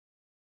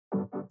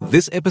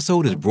This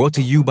episode is brought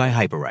to you by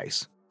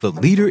Hyperice, the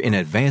leader in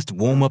advanced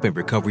warm-up and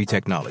recovery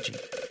technology.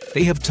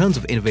 They have tons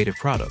of innovative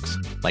products,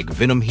 like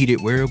Venom-heated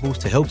wearables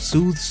to help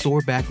soothe sore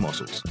back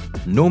muscles,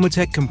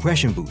 Normatec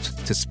compression boots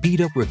to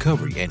speed up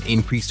recovery and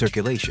increase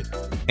circulation,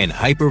 and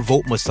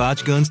Hypervolt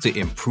massage guns to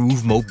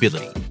improve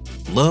mobility.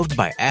 Loved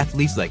by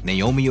athletes like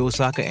Naomi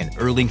Osaka and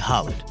Erling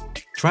Haaland.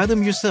 Try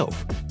them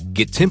yourself.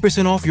 Get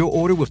 10% off your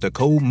order with the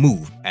code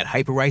MOVE at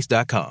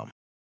Hyperice.com.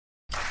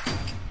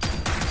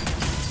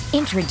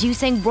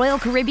 Introducing Royal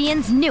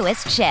Caribbean's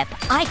newest ship,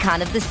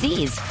 Icon of the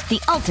Seas, the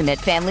ultimate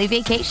family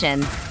vacation.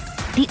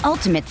 The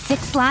ultimate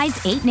 6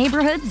 slides, 8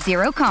 neighborhoods,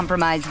 0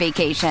 compromise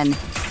vacation.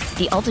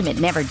 The ultimate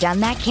never done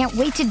that, can't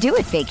wait to do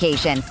it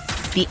vacation.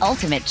 The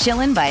ultimate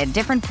chillin' by a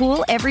different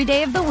pool every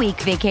day of the week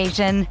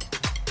vacation.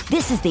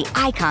 This is the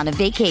Icon of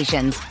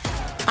Vacations.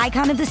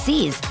 Icon of the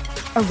Seas,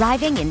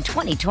 arriving in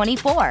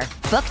 2024.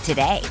 Book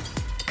today.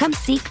 Come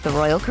seek the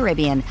Royal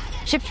Caribbean.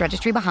 Ships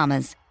Registry,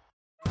 Bahamas.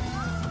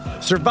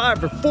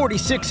 Survivor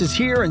 46 is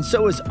here, and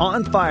so is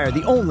On Fire,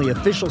 the only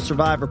official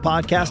Survivor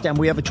podcast, and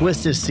we have a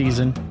twist this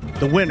season.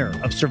 The winner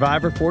of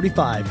Survivor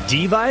 45,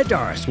 Dee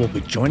Valladares, will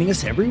be joining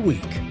us every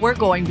week. We're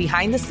going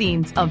behind the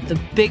scenes of the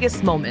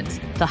biggest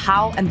moments, the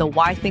how and the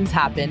why things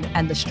happen,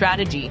 and the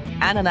strategy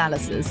and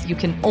analysis you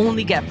can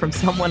only get from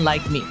someone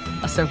like me,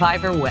 a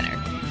Survivor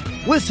winner.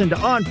 Listen to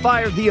On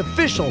Fire, the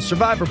official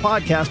Survivor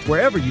podcast,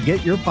 wherever you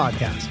get your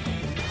podcasts.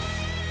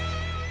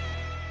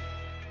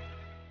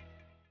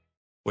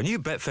 When you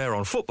bet fair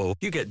on football,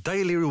 you get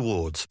daily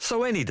rewards,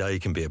 so any day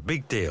can be a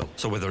big deal.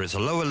 So whether it's a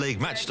lower league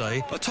match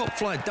day, a top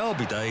flight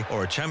derby day,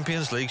 or a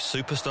Champions League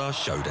superstar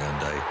showdown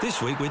day, this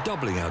week we're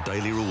doubling our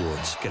daily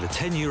rewards. Get a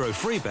 €10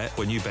 free bet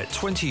when you bet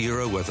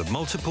 €20 worth of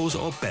multiples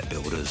or bet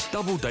builders.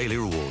 Double daily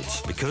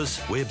rewards, because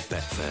we're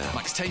Betfair.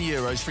 Max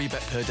 €10 free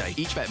bet per day.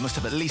 Each bet must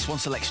have at least one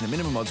selection of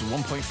minimum odds of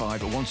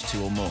 1.5 or 1 to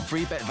 2 or more.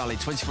 Free bet valid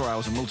 24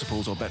 hours on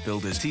multiples or bet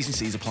builders. T's and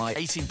C's apply.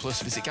 18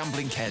 plus. Visit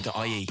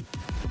gamblingcare.ie.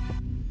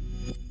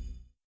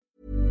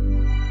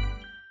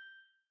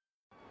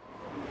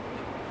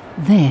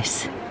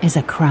 This is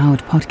a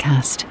Crowd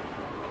podcast.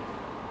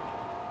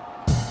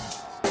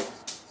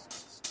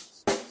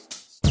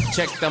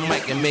 Check the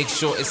mic and make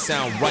sure it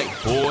sound right,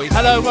 boys.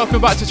 Hello,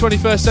 welcome back to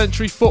 21st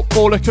Century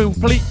Football, a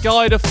complete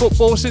guide of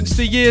football since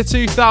the year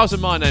 2000.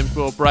 My name's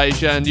Will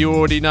Brazier, and you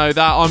already know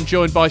that. I'm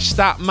joined by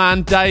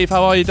Statman Dave.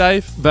 How are you,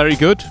 Dave? Very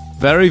good.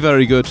 Very,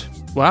 very good.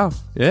 Wow.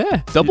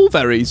 Yeah, double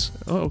berries.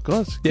 Oh,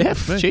 God. Yeah,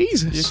 Goodness me.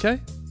 Jesus. You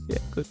okay? Yeah,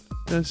 good.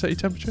 You want to set your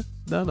temperature?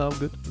 No, I'm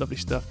good. Lovely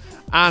stuff.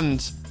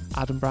 And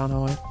Adam Brown,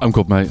 how are you? I'm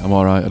good, mate. I'm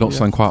all right. I don't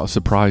sound quite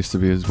surprised to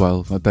be as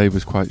well. Dave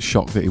was quite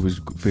shocked that he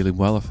was feeling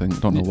well, I think.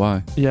 Don't know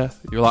why. Yeah.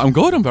 You were like, I'm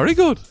good, I'm very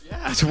good.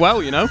 Yeah,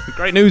 well, you know,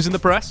 great news in the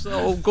press.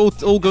 All good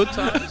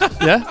times.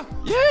 Yeah?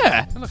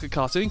 Yeah. I'm like a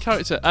cartoon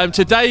character.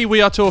 Today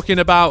we are talking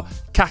about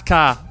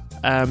Kaká,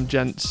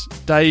 gents.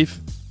 Dave,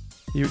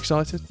 you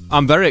excited?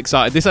 I'm very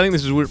excited. I think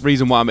this is the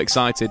reason why I'm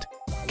excited.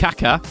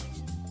 Kaká,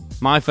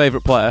 my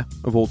favourite player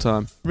of all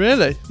time.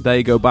 Really? There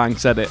you go, bang,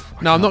 said it.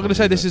 Now, I'm not going to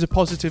say this is a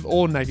positive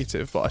or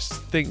negative, but I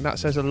think that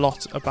says a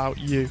lot about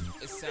you.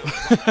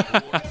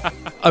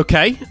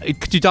 Okay,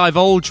 could you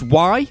divulge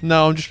why?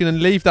 No, I'm just going to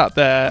leave that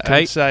there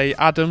and say,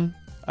 Adam,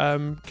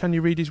 can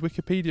you read his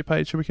Wikipedia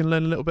page so we can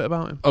learn a little bit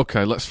about him?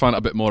 Okay, let's find out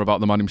a bit more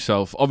about the man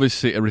himself.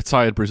 Obviously, a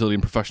retired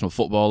Brazilian professional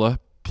footballer,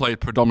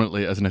 played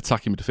predominantly as an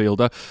attacking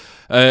midfielder.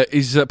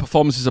 His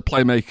performance as a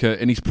playmaker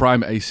in his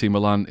prime at AC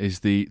Milan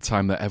is the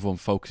time that everyone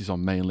focuses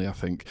on mainly, I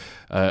think.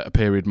 A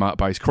period marked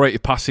by his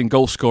creative passing,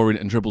 goal scoring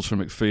and dribbles from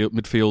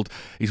midfield.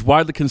 He's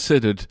widely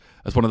considered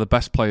as one of the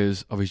best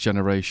players of his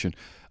generation.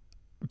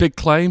 Big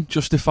claim,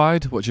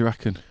 justified? What do you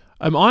reckon?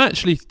 I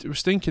actually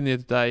was thinking the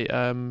other day,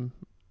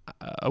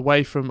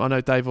 away from, I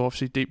know Dave will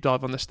obviously deep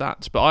dive on the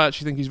stats, but I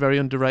actually think he's very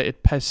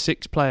underrated PES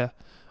 6 player.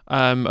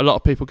 A lot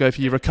of people go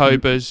for your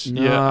Rakobas,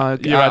 your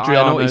Adrianos. I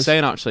know what you're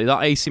saying, actually.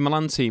 That AC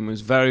Milan team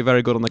was very,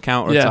 very good on the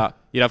counter-attack.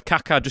 You'd have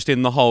Kaká just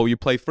in the hole, you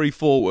play 3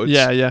 forwards,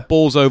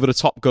 balls over the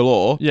top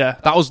galore. Yeah.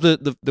 That was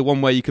the one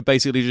where you could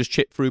basically just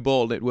chip through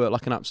ball and it worked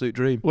like an absolute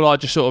dream. Well, I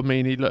just sort of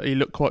mean he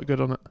looked quite good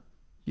on it.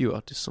 You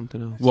are just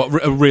something else.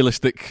 What, a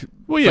realistic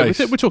Well, yeah,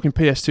 face? we're talking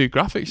PS2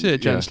 graphics here,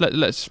 gents. Yeah.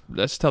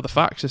 Let's tell the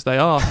facts as they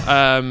are.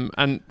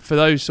 And for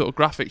those sort of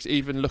graphics,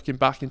 even looking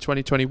back in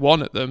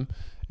 2021 at them,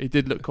 he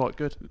did look quite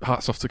good.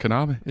 Hats off to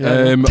Konami.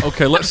 Yeah.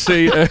 Okay, let's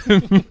see.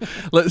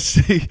 Let's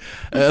see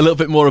a little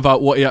bit more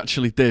about what he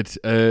actually did.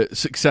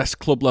 Success,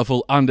 club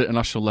level and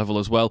international level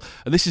as well.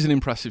 And this is an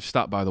impressive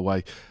stat, by the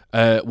way.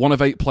 One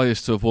of 8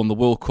 players to have won the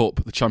World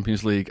Cup, the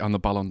Champions League, and the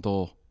Ballon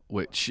d'Or.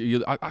 Which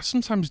I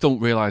sometimes don't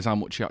realise how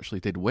much he actually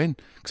did win.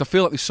 Because I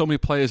feel like there's so many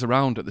players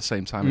around at the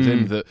same time as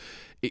him that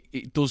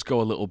it does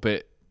go a little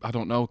bit, I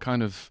don't know,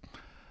 kind of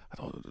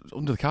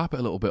under the carpet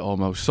a little bit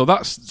almost. So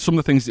that's some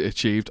of the things that he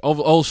achieved.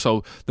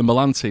 Also, the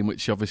Milan team,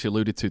 which you obviously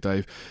alluded to,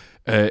 Dave,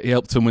 he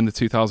helped them win the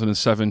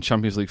 2007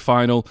 Champions League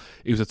final.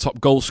 He was a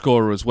top goal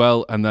scorer as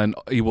well, and then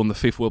he won the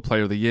FIFA World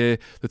Player of the Year,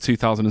 the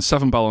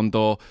 2007 Ballon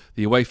d'Or,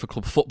 the UEFA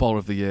Club Footballer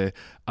of the Year,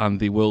 and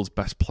the World's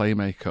Best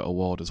Playmaker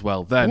award as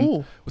well. Then,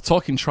 we're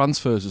talking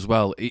transfers as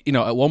well. You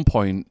know, at one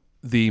point,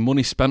 the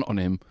money spent on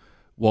him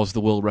was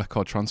the world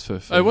record transfer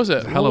fee. Oh, was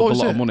it? A hell of a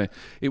lot of money.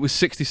 It was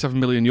 67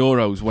 million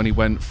euros when he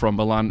went from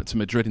Milan to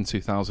Madrid in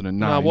 2009.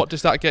 Now, what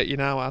does that get you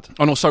now, Ad?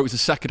 Oh, no, sorry, it was the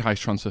second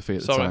highest transfer fee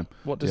at the time.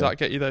 What does that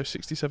get you, though,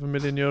 67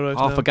 million euros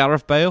Half a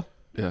Gareth Bale?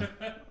 Yeah.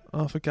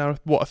 Half a Gareth...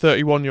 What, a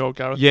 31-year-old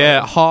Gareth Bale?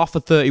 Yeah, half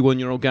a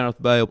 31-year-old Gareth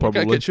Bale,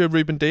 probably. Get you a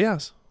Ruben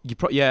Diaz. You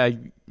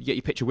get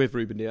your picture with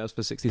Ruben Diaz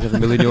for 67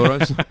 million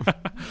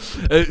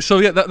euros. So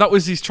yeah, that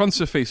was his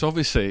transfer fee. So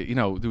obviously, you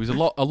know, there was a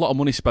lot of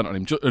money spent on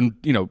him, and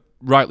you know,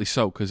 rightly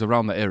so, because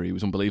around that era he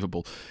was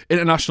unbelievable.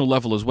 International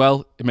level as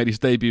well. He made his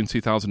debut in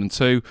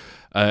 2002.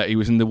 He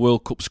was in the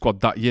World Cup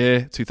squad that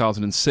year.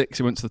 2006,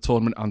 he went to the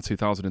tournament, and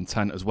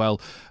 2010 as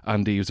well.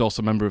 And he was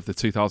also a member of the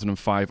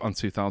 2005 and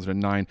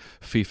 2009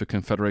 FIFA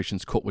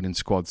Confederations Cup winning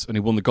squads. And he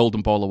won the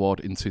Golden Ball Award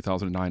in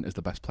 2009 as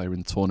the best player in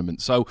the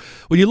tournament. So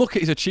when you look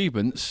at his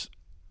achievements,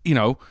 you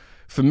know,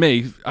 for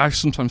me, I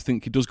sometimes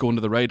think he does go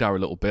under the radar a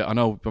little bit. I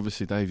know,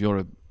 obviously, Dave, you're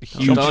a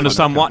huge... I don't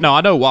understand why. No,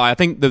 I know why. I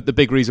think the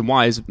big reason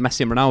why is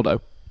Messi and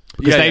Ronaldo.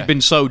 Because they've been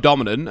so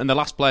dominant, and the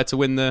last player to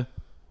win the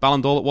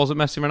Ballon d'Or that wasn't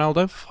Messi and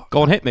Ronaldo.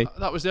 Go on, hit me.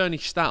 That was the only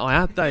stat I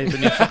had, Dave,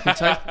 and you fucking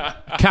take...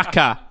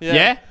 Kaká.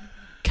 Yeah?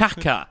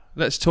 Kaká.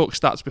 Let's talk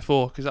stats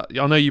before, because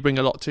I know you bring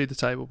a lot to the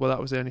table, but that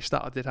was the only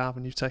stat I did have,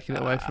 and you've taken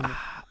it away from me.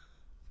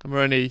 And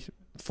we're only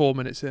 4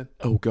 minutes in.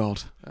 Oh,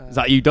 God. Is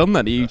that you done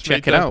then? Are you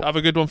checking out? Have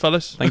a good one,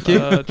 fellas. Thank you.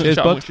 Cheers,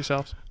 bud. Amongst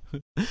yourselves.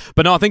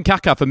 But no, I think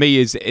Kaká for me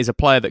is a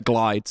player that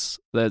glides.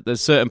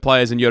 There's certain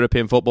players in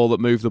European football that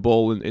move the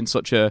ball in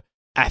such a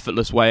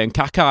effortless way, and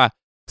Kaká,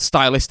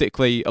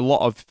 stylistically, a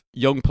lot of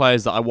young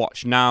players that I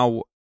watch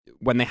now,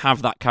 when they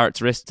have that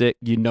characteristic,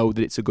 you know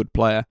that it's a good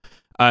player.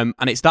 And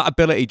it's that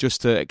ability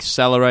just to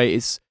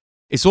accelerate.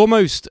 It's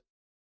almost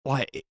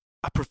like...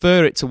 I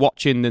prefer it to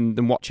watching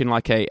than watching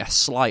like a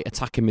slight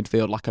attacking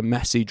midfield, like a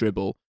Messi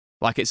dribble.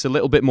 Like it's a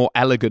little bit more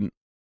elegant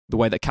the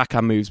way that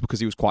Kaká moves because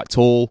he was quite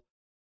tall.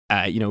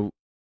 You know,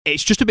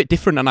 it's just a bit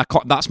different, and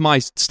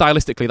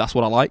stylistically, that's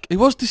what I like. He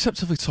was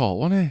deceptively tall,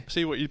 wasn't he?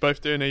 See what you're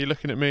both doing. Are you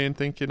looking at me and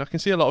thinking, I can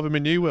see a lot of him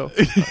in you, Will?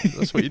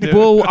 That's what you do.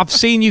 Well, I've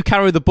seen you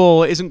carry the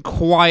ball. It isn't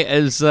quite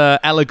as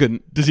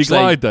elegant. Does he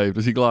glide, Dave?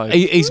 Does he glide?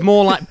 He's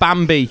more like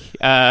Bambi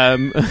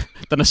than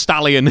a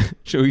stallion,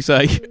 shall we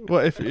say.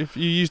 What if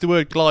you use the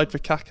word glide for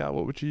Kaká,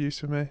 what would you use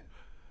for me?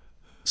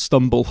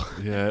 Stumble.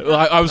 Yeah, well,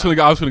 I was going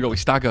to go with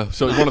stagger.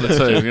 So it's one of the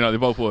two. You know, they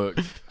both work.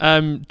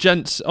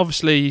 Gents,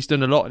 obviously he's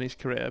done a lot in his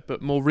career,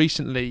 but more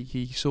recently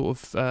he sort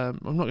of I'm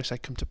not going to say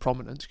come to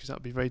prominence because that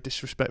would be very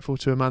disrespectful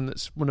to a man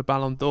that's won a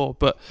Ballon d'Or,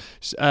 but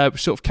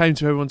sort of came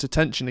to everyone's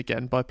attention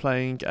again by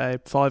playing a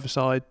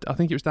five-a-side. I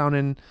think it was down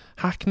in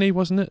Hackney,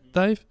 wasn't it,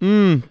 Dave?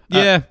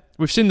 Yeah,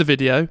 we've seen the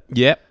video.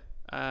 Yeah.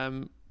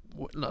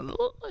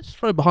 Let's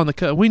throw behind the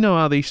curtain. We know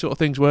how these sort of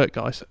things work,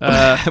 guys.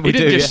 He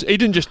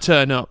didn't just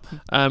turn up.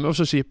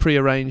 Obviously a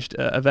pre-arranged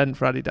event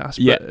for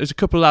Adidas, but there's a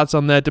couple of lads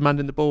on there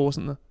demanding the ball,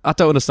 wasn't there? I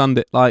don't understand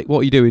it. Like, what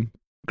are you doing?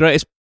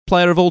 Greatest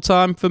player of all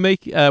time for me.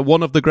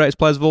 One of the greatest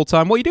players of all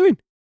time. What are you doing?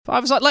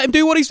 Five-a-side, let him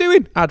do what he's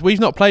doing. Ad, we've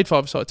not played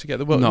five-a-side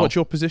together. What's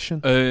your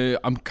position?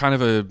 I'm kind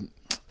of a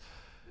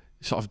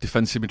sort of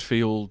defensive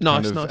midfield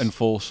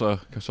enforcer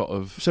sort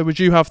of. So would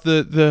you have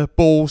the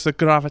balls, the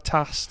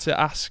gravitas to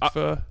ask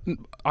for?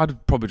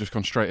 I'd probably just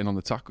gone straight in on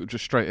the tackle,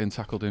 just straight in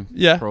tackled him.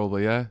 Yeah,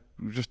 probably. Yeah,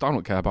 just I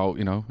don't care about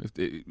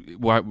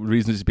what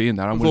reasons he's being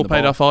there. I'm We've all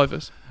paid our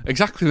fivers.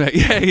 Exactly, mate.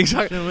 Yeah,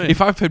 exactly. You know what I mean? If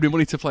I've paid me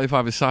money to play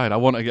five-a-side, I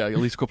want to get at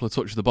least a couple of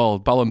touches of the ball.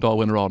 Ballon d'Or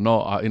winner or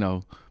not,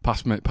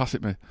 pass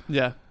it me.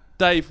 Yeah,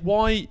 Dave.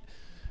 Why?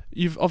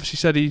 You've obviously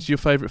said he's your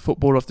favourite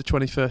footballer of the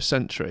 21st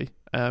century.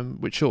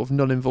 Which sort of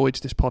null and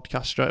voids this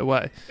podcast straight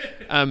away.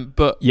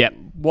 But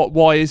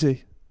why is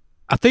he?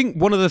 I think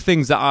one of the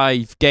things that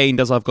I've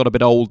gained as I've got a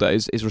bit older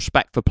is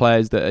respect for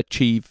players that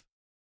achieve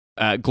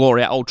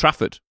glory at Old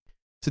Trafford.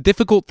 It's a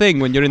difficult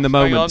thing when you're in the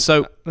moment.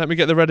 So let me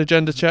get the red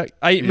agenda check.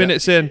 8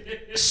 minutes in.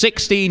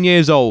 16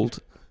 years old,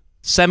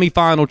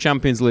 semi-final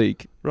Champions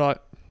League. Right.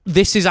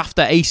 This is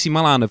after AC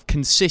Milan have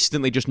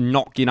consistently just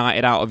knocked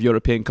United out of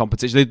European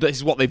competition. This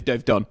is what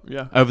they've done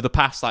over the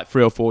past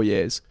 3 or 4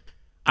 years.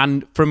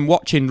 And from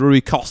watching Rui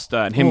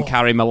Costa and him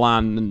carry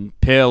Milan and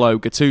Pirlo,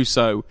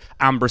 Gattuso,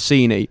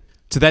 Ambrosini,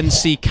 to then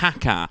see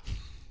Kaká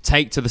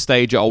take to the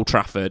stage at Old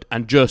Trafford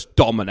and just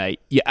dominate.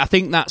 Yeah, I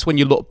think that's when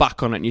you look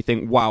back on it and you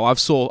think, wow, I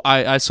saw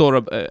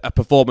a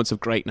performance of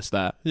greatness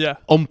there. Yeah.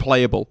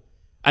 Unplayable.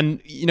 And,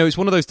 it's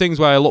one of those things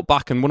where I look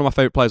back and one of my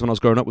favourite players when I was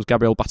growing up was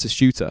Gabriel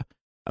Batistuta.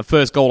 And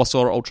first goal I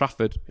saw at Old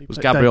Trafford was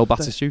Gabriel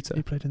Batistuta.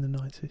 He played in the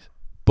 90s.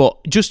 But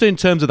just in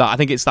terms of that, I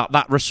think it's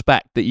that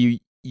respect that you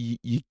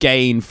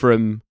gain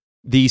from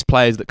these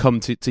players that come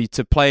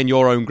to play in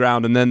your own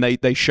ground, and then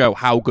they show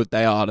how good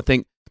they are. And I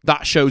think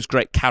that shows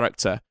great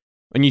character.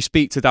 And you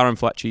speak to Darren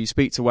Fletcher, you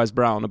speak to Wes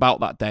Brown about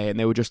that day, and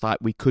they were just like,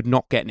 we could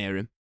not get near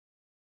him.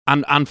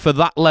 And for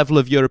that level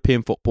of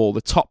European football,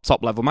 the top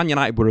level, Man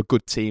United were a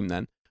good team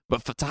then.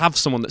 But to have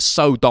someone that's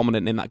so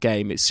dominant in that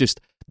game, it's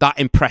just, that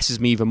impresses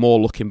me even more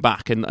looking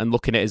back and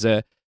looking at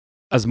it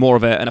as more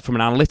of from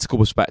an analytical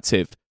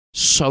perspective,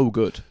 so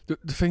good.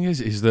 The thing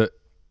is that,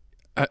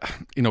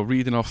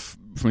 reading off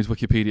from his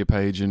Wikipedia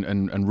page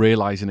and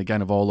realising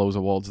again of all those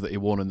awards that he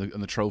won and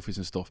the trophies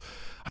and stuff,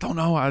 I don't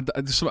know,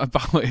 there's something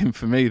about him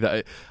for me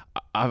that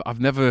I've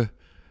never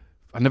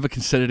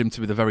considered him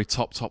to be the very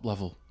top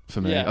level for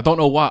me. Yeah. I don't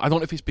know why. I don't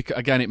know if it's because,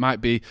 again, it might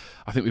be,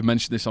 I think we've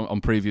mentioned this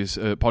on previous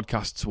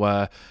podcasts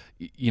where,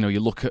 you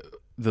look at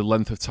the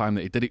length of time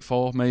that he did it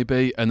for,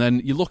 maybe, and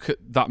then you look at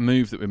that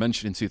move that we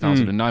mentioned in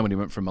 2009 when he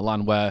went from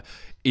Milan, where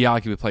he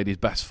arguably played his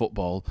best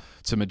football,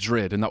 to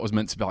Madrid, and that was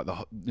meant to be like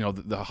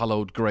the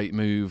hallowed great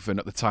move. And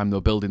at the time they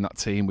were building that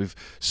team with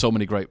so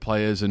many great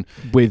players, and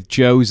with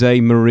Jose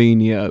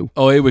Mourinho.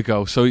 Oh, here we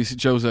go. So it's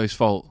Jose's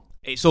fault.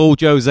 It's all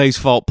Jose's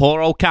fault.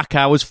 Poor old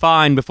Kaká was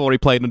fine before he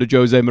played under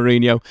Jose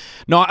Mourinho.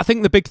 No, I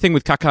think the big thing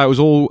with Kaká was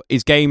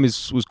his game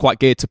was quite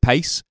geared to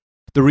pace.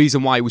 The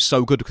reason why he was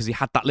so good because he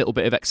had that little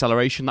bit of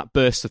acceleration, that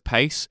burst of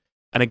pace.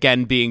 And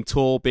again, being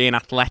tall, being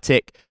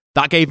athletic,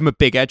 that gave him a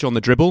big edge on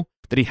the dribble.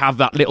 That he'd have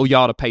that little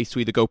yard of pace to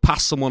either go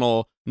past someone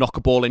or knock a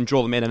ball in,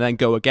 draw them in, and then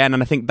go again.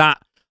 And I think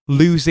that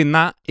losing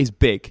that is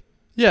big.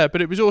 Yeah, but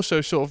it was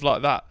also sort of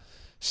like that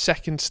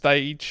second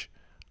stage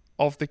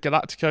of the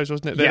Galacticos,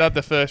 wasn't it? They had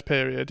the first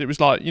period. It was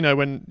like,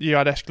 when you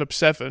had S Club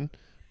 7,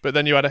 but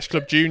then you had S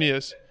Club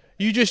Juniors.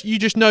 You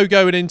just know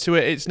going into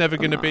it, it's never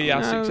going to be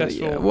as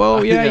successful. Yeah.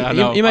 Well,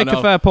 you make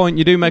a fair point.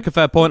 You do make a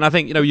fair point. I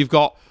think you've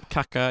got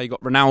Kaká, you've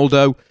got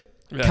Ronaldo.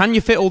 Yeah. Can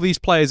you fit all these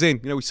players in?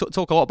 We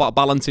talk a lot about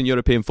balance in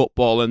European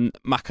football, and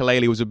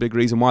Makelele was a big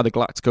reason why the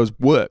Galacticos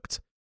worked.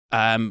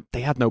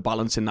 They had no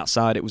balance in that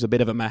side. It was a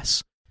bit of a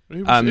mess.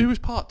 Who was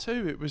part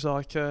two? It was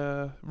like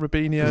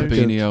Robinho.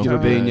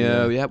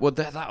 Yeah. Well,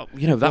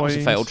 that was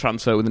a failed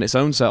transfer within its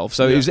own self.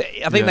 So it was.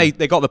 I think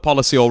they got the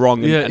policy all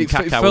wrong. And it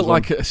felt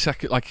like a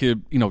second, like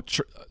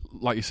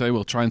like you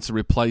say, trying to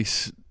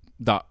replace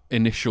that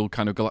initial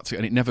kind of Galactic,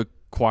 and it never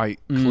quite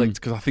clicked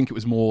because I think it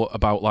was more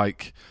about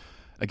like.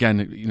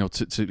 Again,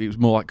 it was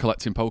more like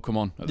collecting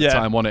Pokemon at the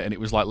time, wasn't it? And it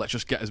was like, let's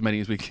just get as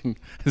many as we can,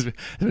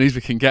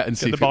 get and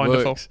see if it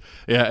works.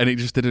 Yeah, and it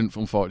just didn't,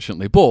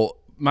 unfortunately. But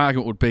my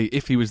argument would be,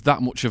 if he was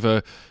that much of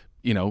a,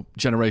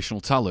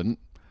 generational talent,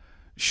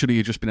 should he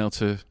have just been able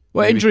to?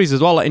 Well, injuries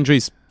as well. Like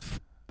injuries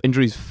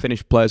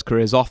finish players'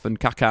 careers off, and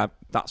Kaká.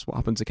 That's what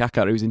happened to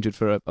Kaká. He was injured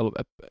for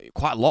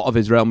quite a lot of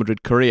his Real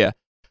Madrid career.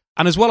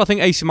 And as well, I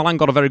think AC Milan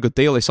got a very good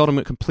deal. They sold him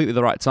at completely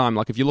the right time.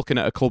 Like if you're looking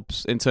at a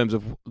club's in terms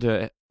of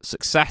the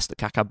success that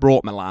Kaká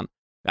brought Milan,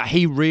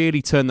 he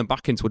really turned them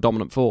back into a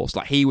dominant force.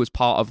 Like he was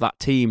part of that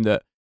team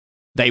that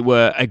they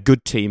were a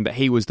good team, but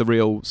he was the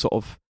real sort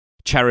of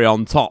cherry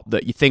on top.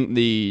 That you think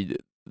the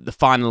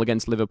final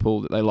against Liverpool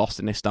that they lost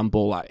in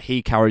Istanbul, like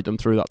he carried them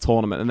through that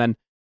tournament, and then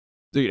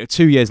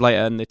 2 years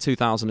later in the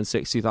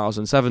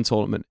 2006-2007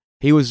 tournament,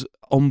 he was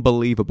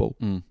unbelievable.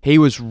 He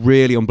was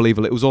really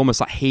unbelievable. It was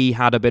almost like he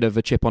had a bit of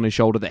a chip on his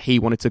shoulder that he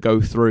wanted to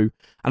go through.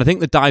 And I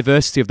think the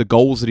diversity of the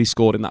goals that he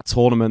scored in that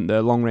tournament,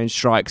 the long-range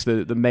strikes,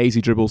 the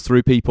mazy dribbles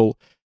through people,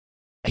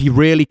 he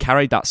really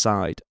carried that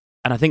side.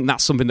 And I think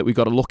that's something that we've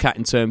got to look at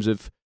in terms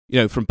of,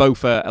 from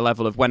both a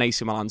level of when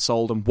AC Milan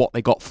sold and what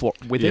they got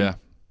with him.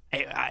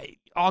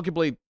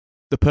 Arguably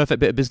the perfect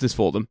bit of business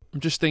for them. I'm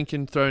just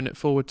thinking, throwing it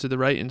forward to the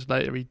ratings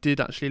later, he did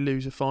actually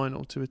lose a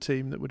final to a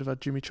team that would have had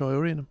Jimmy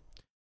Traoré in them.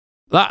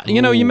 That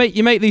you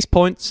make these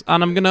points,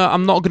 and I'm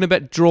not gonna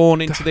get drawn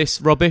into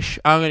this rubbish.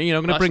 I'm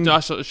gonna bring.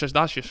 That's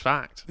just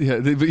fact. Yeah,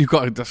 but you've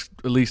got at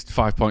least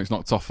 5 points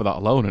knocked off for that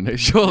alone, isn't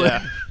it? Surely.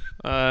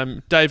 Yeah.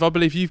 Dave, I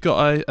believe you've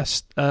got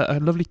a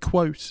lovely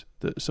quote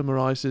that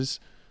summarises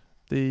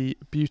the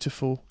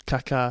beautiful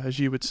Kaká, as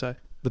you would say.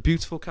 The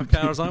beautiful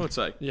Kaká, as I would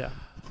say. Yeah.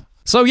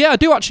 So I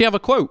do actually have a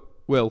quote.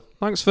 Will,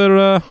 thanks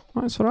for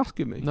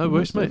asking me. No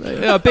worries, mate.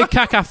 A big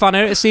Kaká fan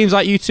here. It seems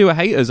like you two are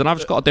haters, and I've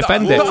just got to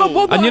defend it.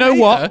 And you know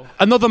what?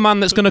 Another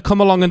man that's going to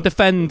come along and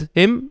defend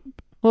him,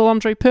 well,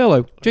 Andre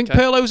Pirlo. Do you think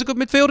Pirlo's a good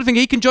midfielder? Do you think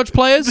he can judge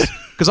players?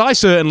 Because I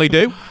certainly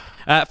do.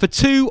 For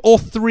 2 or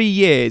 3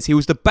 years, he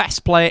was the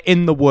best player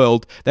in the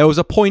world. There was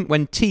a point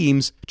when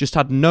teams just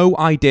had no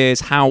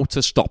ideas how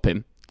to stop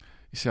him.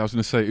 You see, I was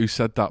going to say, who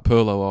said that,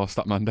 Pirlo or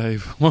Statman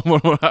Dave?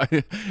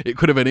 It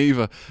could have been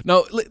either.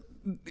 No,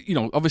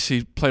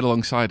 obviously played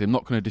alongside him,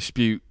 not going to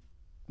dispute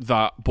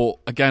that, but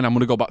again, I'm going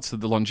to go back to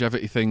the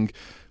longevity thing.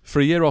 For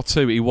a year or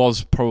two, he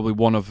was probably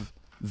one of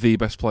the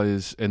best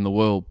players in the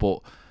world, but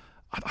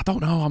I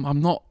don't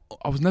know,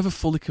 I was never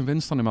fully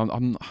convinced on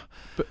him.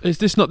 But is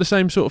this not the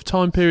same sort of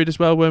time period as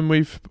well when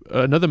we've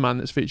another man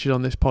that's featured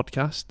on this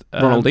podcast?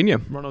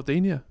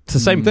 Ronaldinho. It's the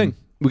same thing.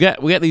 We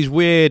get these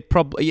weird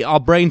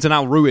our brains are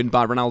now ruined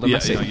by Ronaldo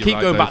Messi.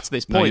 Keep going back to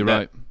this point. You're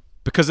right.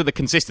 because of the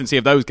consistency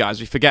of those guys,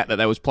 we forget that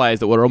there was players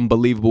that were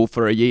unbelievable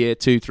for a year,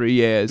 2-3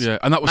 years. Yeah,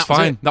 and that was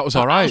fine. That was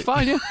all right. That was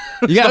fine, yeah.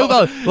 You get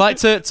over, like,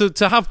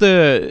 to have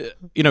the,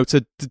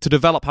 to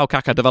develop how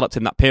Kaká developed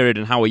in that period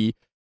and how he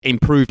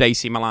improved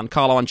AC Milan,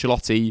 Carlo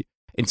Ancelotti,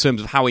 in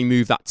terms of how he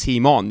moved that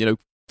team on,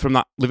 from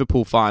that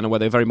Liverpool final where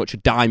they're very much a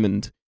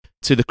diamond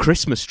to the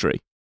Christmas tree.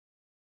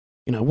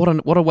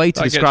 What a way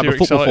to describe a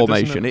football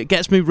formation. It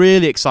gets me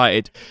really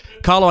excited.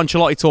 Carlo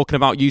Ancelotti talking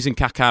about using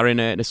Kaká in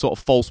a sort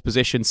of false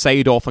position,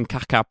 Seedorf and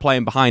Kaká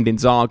playing behind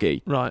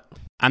Inzaghi. Right.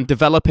 And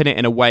developing it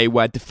in a way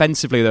where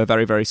defensively they're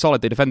very, very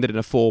solid. They defended in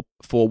a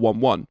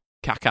 4-4-1-1.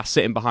 Kaká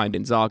sitting behind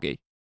Inzaghi.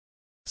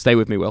 Stay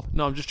with me, Will.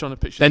 No, I'm just trying to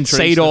picture. Then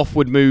Seedorf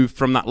would move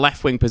from that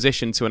left wing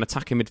position to an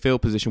attacking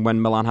midfield position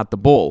when Milan had the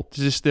ball.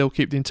 Does this still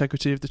keep the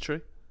integrity of the tree?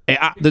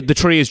 The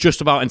tree is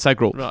just about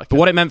integral. Right, okay. But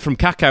what it meant from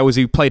Kaká was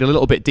he played a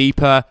little bit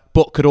deeper,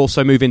 but could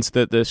also move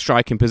into the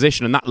striking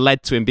position, and that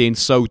led to him being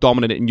so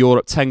dominant in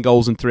Europe. 10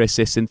 goals and 3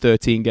 assists in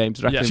 13 games.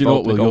 Yeah. You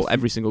know what, Will,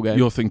 every single game.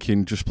 You're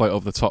thinking just play it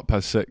over the top,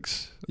 PES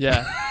 6.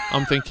 Yeah,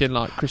 I'm thinking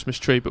like Christmas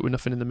tree, but with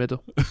nothing in the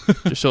middle.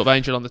 Just sort of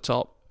angel on the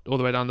top, all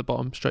the way down the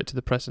bottom, straight to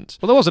the presents.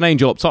 Well, there was an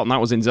angel up top, and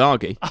that was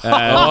Inzaghi.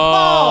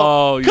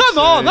 Come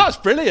on, that's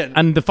brilliant.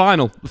 And the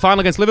final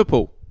against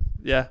Liverpool.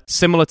 Yeah,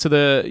 similar to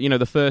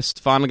the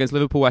first final against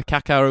Liverpool where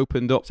Kaká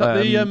opened up. Is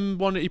that the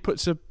one that he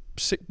puts a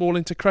sick ball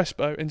into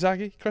Crespo?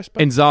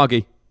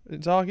 Inzaghi.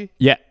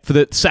 Yeah, for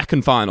the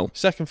second final.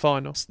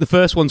 The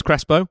first one's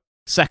Crespo.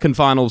 Second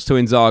final's to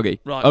Inzaghi.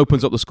 Right.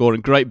 Opens up the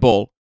scoring. Great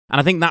ball. And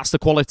I think that's the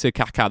quality of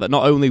Kaká, that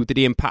not only did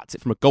he impact it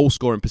from a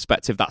goal-scoring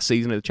perspective that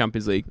season in the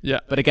Champions League,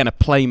 but again, a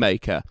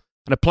playmaker.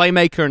 And a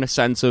playmaker in a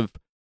sense of,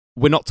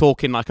 we're not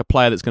talking like a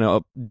player that's going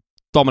to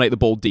dominate the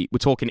ball deep. We're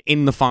talking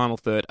in the final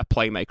third, a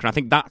playmaker. And I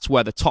think that's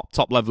where the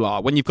top level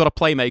are. When you've got a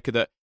playmaker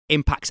that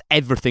impacts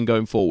everything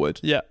going forward,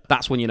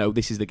 that's when you know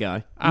this is the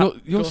guy.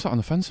 You're sat on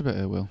the fence a bit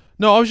here, Will.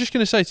 No, I was just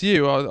going to say to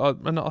you,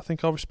 and I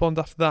think I'll respond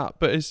after that,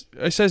 but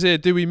it says here,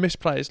 do we miss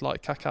players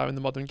like Kaká in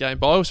the modern game?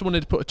 But I also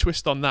wanted to put a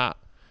twist on that,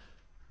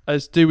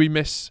 as do we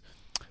miss...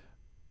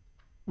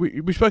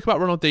 We spoke about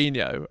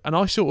Ronaldinho, and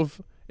I sort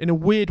of, in a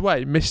weird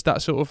way, missed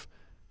that sort of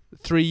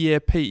 3-year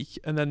peak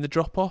and then the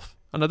drop-off.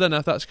 And I don't know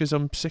if that's because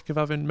I'm sick of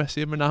having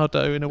Messi and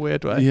Ronaldo in a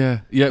weird way.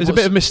 Yeah. There's a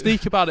bit of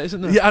mystique about it, isn't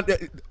there? Yeah,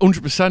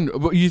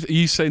 100%. But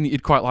you saying that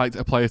you'd quite like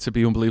a player to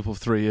be unbelievable for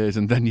 3 years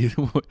and then he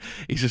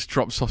just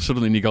drops off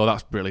suddenly and you go,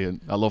 that's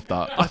brilliant. I love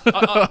that.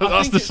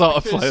 That's the sort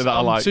of player that I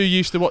like. I'm too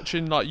used to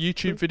watching like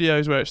YouTube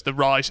videos where it's the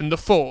rise and the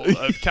fall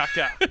of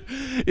Kaká.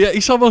 Yeah,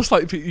 it's almost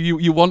like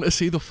you want to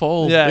see the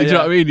fall. Yeah, Do you know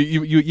what I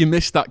mean? You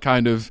miss that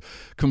kind of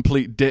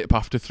complete dip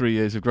after 3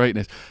 years of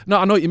greatness. No,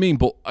 I know what you mean,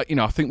 but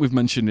I think we've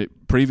mentioned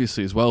it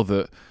previously as well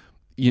that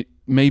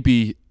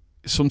maybe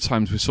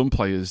sometimes with some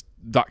players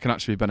that can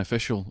actually be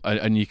beneficial,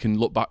 and you can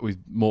look back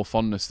with more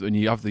fondness when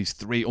you have these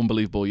 3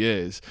 unbelievable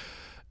years,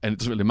 and it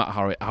doesn't really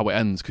matter how it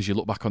ends because you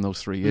look back on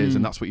those 3 years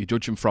and that's what you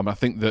judge him from. I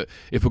think that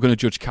if we're going to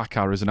judge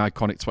Kaká as an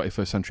iconic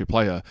 21st century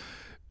player,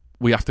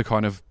 we have to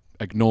kind of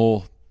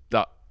ignore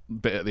that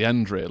bit at the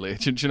end, really.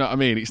 Do you know what I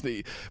mean?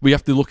 We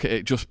have to look at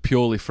it just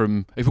purely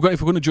from, if we're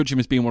going to judge him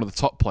as being one of the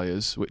top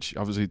players, which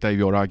obviously Dave,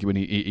 you're arguing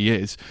he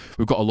is,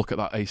 we've got to look at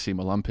that AC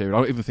Milan period. I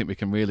don't even think we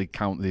can really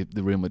count the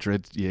Real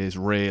Madrid years,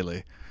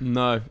 really.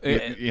 No.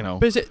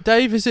 But is it,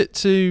 Dave,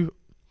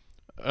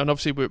 and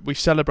obviously we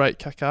celebrate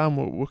Kaká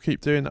and we'll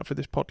keep doing that for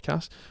this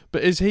podcast,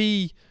 but is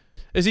he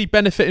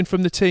benefiting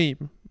from the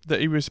team that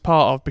he was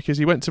part of because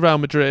he went to Real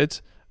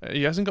Madrid,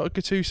 he hasn't got a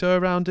Gattuso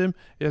around him,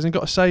 he hasn't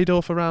got a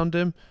Seedorf around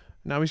him,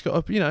 now he's got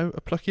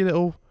a plucky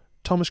little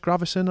Thomas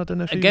Gravesen. I don't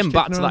know if again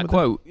back to that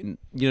quote.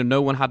 No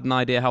one had an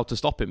idea how to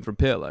stop him from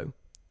Pirlo.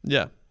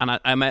 Yeah, and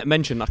I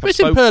mentioned it's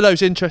in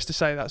Pirlo's interest to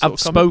say that. I've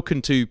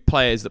spoken to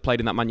players that played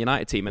in that Man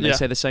United team, and they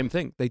say the same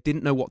thing. They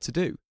didn't know what to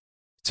do.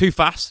 Too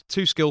fast,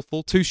 too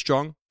skillful, too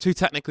strong, too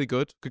technically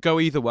good. Could go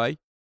either way.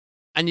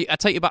 And I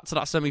take you back to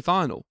that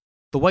semi-final.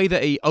 The way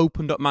that he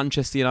opened up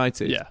Manchester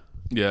United.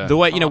 Yeah. The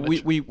way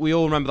we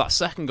all remember that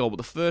second goal, but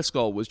the first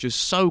goal was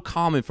just so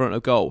calm in front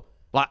of goal.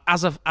 Like,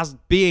 as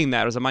being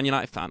there as a Man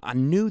United fan, I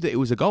knew that it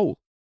was a goal.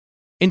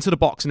 Into the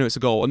box, I knew it's a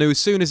goal. I knew as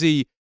soon as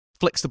he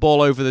flicks the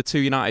ball over the 2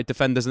 United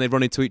defenders and they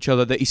run into each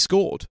other that he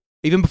scored.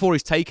 Even before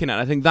he's taken it.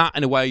 And I think that,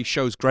 in a way,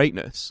 shows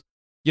greatness.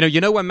 You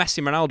know when Messi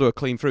and Ronaldo are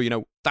clean through,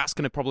 that's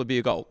going to probably be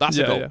a goal. That's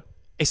a goal. Yeah.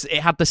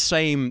 It had the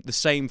same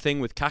thing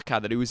with Kaká,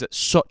 that he was at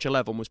such a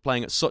level and was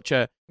playing at such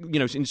a,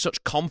 in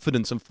such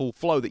confidence and full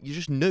flow that you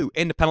just knew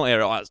in the penalty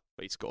area,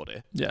 he scored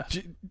here. Yeah.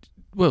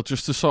 Well,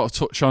 just to sort of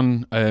touch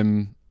on...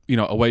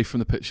 away from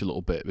the pitch a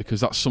little bit,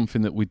 because that's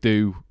something that we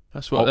do.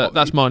 That's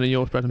mine and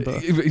yours, bread and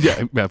butter.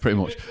 Yeah, pretty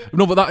much.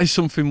 No, but that is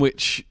something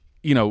which,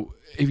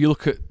 if you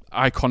look at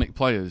iconic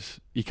players,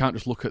 you can't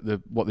just look at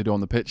what they do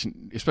on the pitch,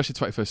 especially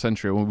 21st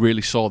century, when we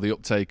really saw the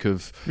uptake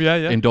of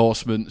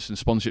endorsements and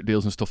sponsorship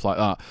deals and stuff like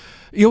that.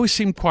 He always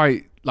seemed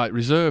quite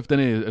reserved,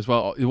 didn't he, as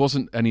well? It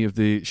wasn't any of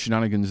the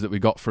shenanigans that we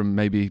got from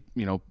maybe,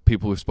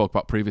 people we've spoke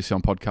about previously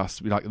on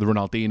podcasts, like the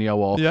Ronaldinho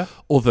or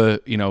other,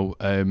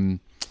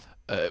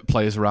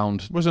 players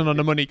around. Wasn't on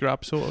a money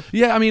grab, sort of.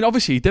 Yeah, I mean,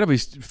 obviously he did have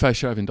his fair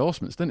share of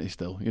endorsements, didn't he?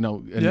 Still,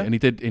 and he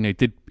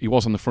did. He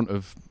was on the front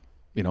of,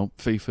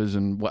 FIFA's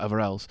and whatever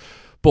else.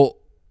 But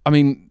I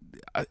mean,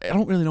 I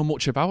don't really know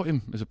much about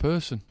him as a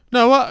person.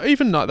 No,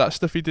 even like that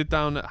stuff he did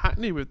down at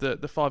Hackney with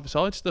the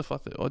five-a-side stuff.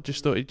 I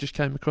just thought he just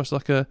came across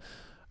like a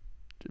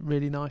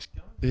really nice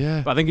guy.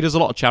 Yeah, but I think he does a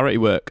lot of charity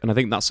work, and I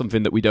think that's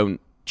something that we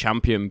don't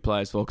champion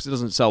players for, because it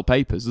doesn't sell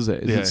papers, does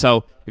it? Doesn't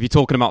sell. If you're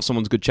talking about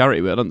someone's good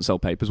charity work, it doesn't sell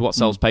papers. What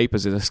sells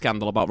papers is a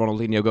scandal about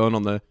Ronaldinho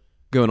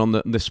going on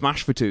the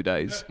smash for 2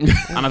 days.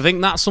 And I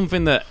think that's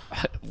something that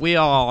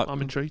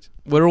I'm intrigued.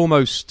 We're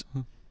almost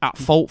at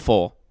fault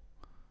for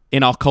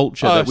in our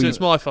culture. So it's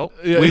my fault.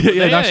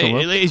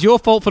 It's your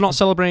fault for not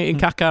celebrating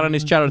Kaká and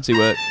his charity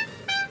work.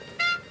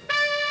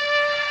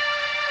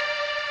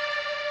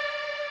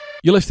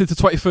 You're listening to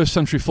 21st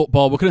Century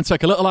Football. We're going to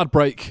take a little ad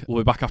break.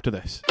 We'll be back after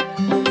this.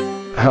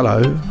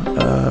 Hello.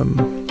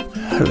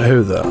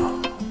 Hello there.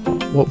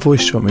 What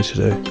voice do you want me to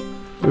do?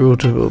 We will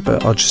do a little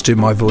bit. I'll just do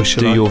my voice.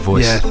 Do your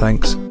voice. Yeah,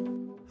 thanks.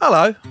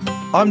 Hello.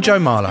 I'm Joe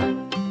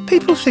Marler.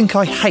 People think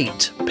I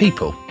hate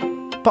people,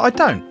 but I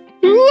don't.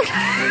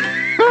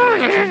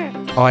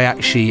 I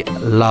actually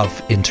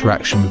love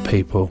interaction with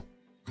people.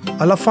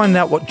 I love finding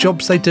out what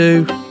jobs they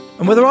do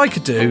and whether I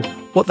could do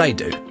what they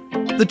do.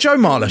 The Joe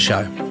Marler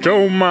Show.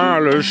 Joe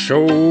Marler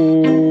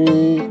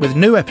Show. With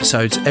new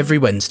episodes every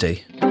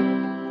Wednesday.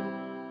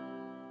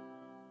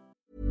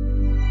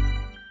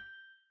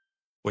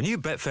 When you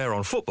bet fair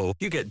on football,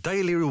 you get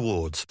daily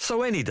rewards.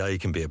 So any day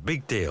can be a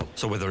big deal.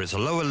 So whether it's a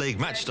lower league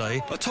match day,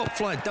 a top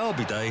flight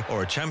derby day,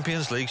 or a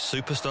Champions League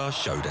Superstar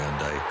Showdown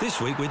day. This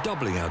week we're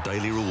doubling our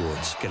daily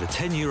rewards. Get a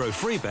 €10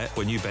 free bet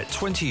when you bet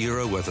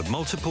 €20 worth of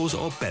multiples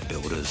or bet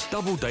builders.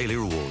 Double daily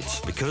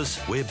rewards, because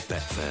we're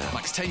Betfair.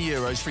 Max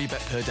 €10 free bet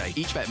per day.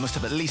 Each bet must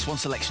have at least one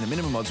selection of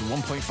minimum odds of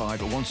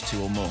 1.5 or 1 to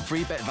 2 or more.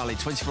 Free bet valid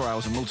 24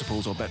 hours on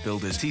multiples or bet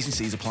builders. T's and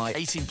C's apply.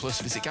 18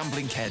 plus. Visit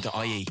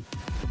gamblingcare.ie.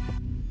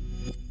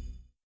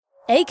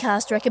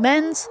 Acast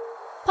recommends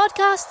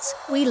podcasts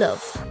we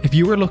love. If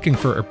you are looking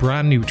for a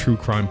brand new true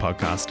crime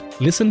podcast,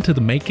 listen to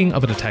The Making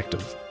of a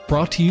Detective,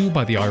 brought to you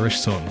by the Irish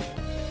Sun.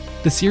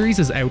 The series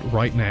is out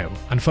right now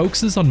and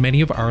focuses on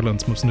many of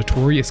Ireland's most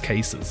notorious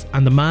cases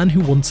and the man who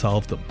once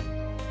solved them.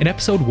 In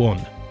episode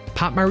 1,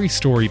 Pat Murray's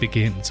story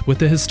begins with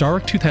the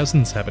historic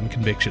 2007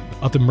 conviction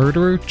of the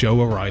murderer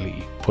Joe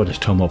O'Reilly. Put his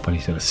thumb up and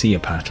he said, "See you,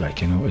 Pat,"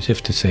 as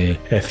if to say,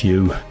 "F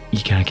you, you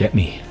can't get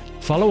me."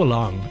 Follow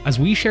along as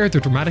we share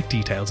the dramatic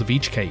details of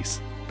each case.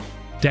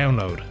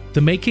 Download The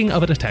Making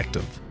of a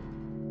Detective.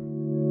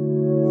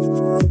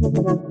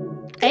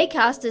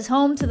 Acast is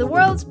home to the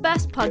world's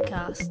best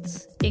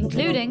podcasts,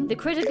 including the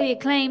critically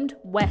acclaimed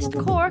West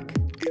Cork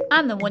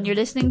and the one you're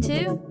listening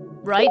to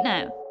right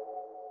now.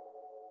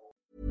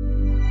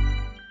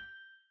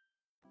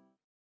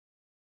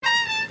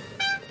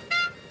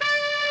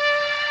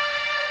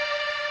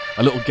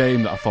 A little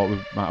game that I thought we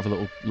might have a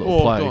little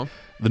play.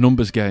 The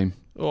numbers game.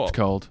 It's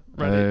called.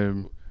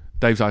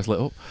 Dave's eyes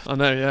lit up. I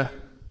know, yeah.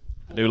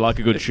 I do like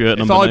a good shirt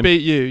if number. If I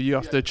beat you, you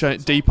have to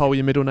depot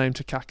your middle name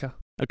to Kaká.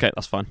 Okay,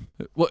 that's fine.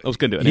 What? I was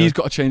going to do it anyway. He's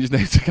got to change his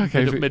name to Kaká.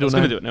 Middle name. I was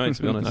going to do it anyway,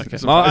 to be honest. Okay.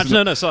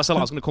 No. So I said I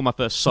was going to call my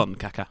first son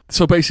Kaká.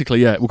 So basically,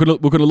 yeah, we're going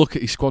to look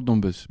at his squad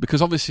numbers,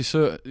 because obviously,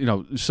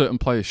 certain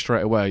players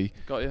straight away.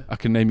 Got you. I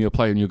can name you a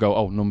player and you go,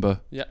 oh,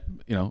 number. Yeah.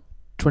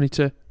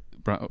 22.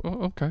 Right.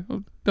 Oh, okay.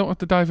 Don't have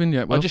to dive in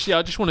yet. Well, I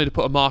just wanted to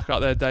put a marker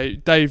out there,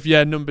 Dave.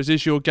 Yeah, numbers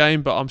is your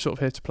game, but I'm sort of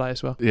here to play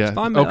as well. Yeah. It's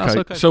fine, mate. That's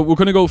okay. So we're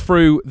going to go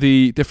through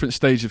the different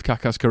stages of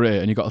Kaká's career,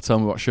 and you got to tell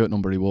me what shirt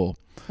number he wore.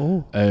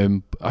 Oh.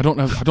 I don't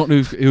know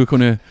if we're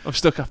going to. I'm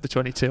stuck after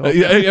 22.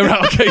 Yeah,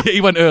 right. Okay, he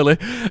went early.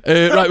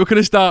 Right, we're going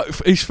to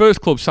start. His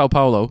first club, Sao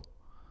Paulo.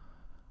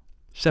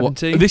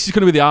 17. This is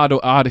going to be the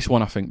hardest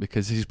one, I think,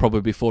 because this is probably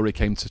before he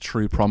came to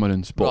true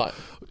prominence. But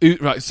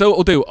right, so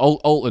we'll do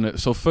alternate.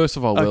 So first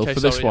of all, Will,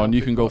 for this one,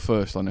 you can go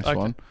first on this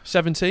one.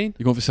 17.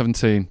 You're going for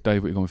 17,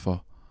 Dave. What are you going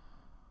for?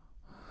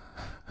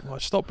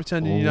 Well, stop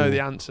pretending you know the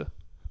answer.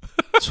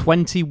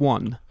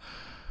 21.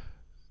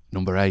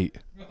 Number 8.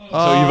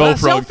 So you're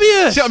both wrong.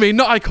 Obvious. See what I mean?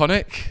 Not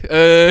iconic.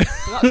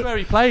 That's where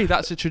he played.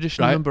 That's a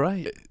traditional number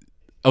 8.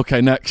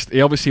 Okay, next.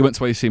 He obviously went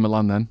to AC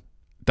Milan then.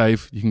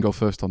 Dave, you can go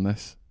first on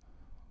this.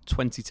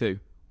 22.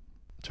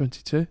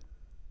 22?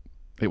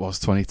 It was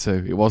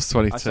 22. It was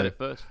 22. I said it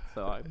first.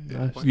 So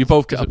you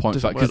both get a point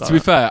for that. Because to be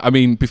fair, I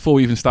mean, before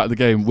we even started the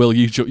game, Will,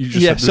 you just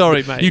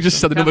mate. You just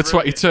said the number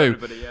 22.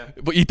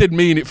 But you did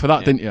mean it for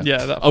that, didn't you?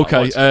 Yeah. That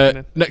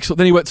okay. Next up,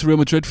 then he went to Real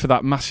Madrid for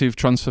that massive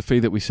transfer fee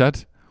that we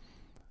said.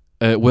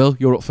 Will,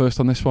 you're up first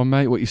on this one,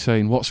 mate. What are you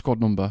saying? What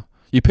squad number?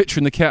 You're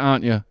picturing the kit,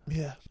 aren't you?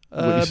 Yeah.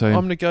 What are you saying?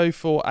 I'm going to go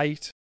for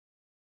 8.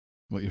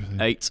 What are you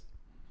saying? 8.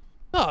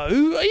 No,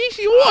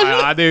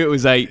 I knew it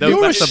was 8.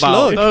 You're a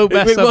slug. It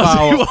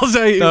was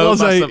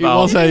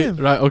 8.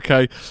 Right,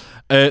 okay.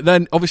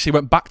 Then obviously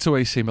went back to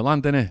AC Milan,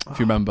 didn't he? If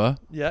you remember.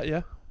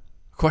 Yeah.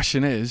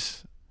 Question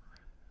is,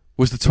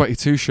 was the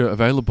 22 shirt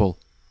available?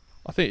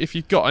 I think if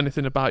you've got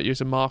anything about you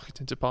as a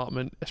marketing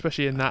department,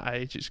 especially in that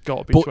age, it's got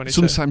to be But 22.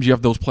 sometimes you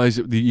have those players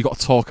that you got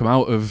to talk them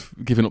out of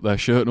giving up their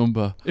shirt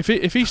number. If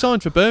he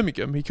signed for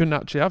Birmingham, he couldn't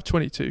actually have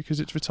 22 because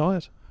it's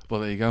retired.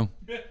 Well, there you go.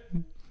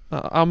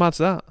 How mad's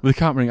that? Well, they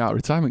can't bring it out of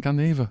retirement, can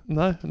they, either?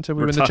 No, until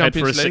we win the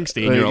Champions League. For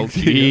a 16-year-old.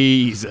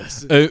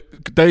 Jesus.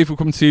 Dave, we'll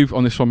come to you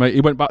on this one, mate.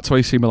 He went back to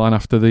AC Milan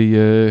after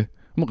the... I'm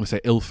not going to say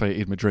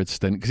ill-fated Madrid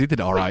stint, because he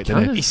did all right,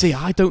 didn't he? You see,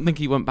 I don't think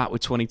he went back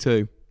with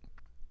 22.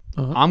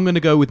 I'm going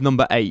to go with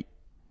number 8.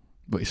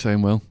 What are you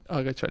saying, Will?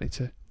 I'll go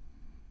 22.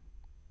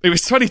 It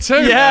was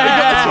 22. Yeah.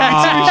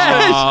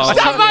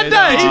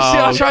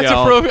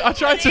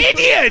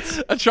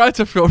 I tried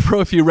to throw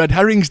a few red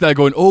herrings there,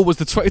 going, "Oh, was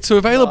the 22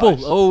 available?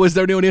 Gosh. Oh, was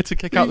there anyone here to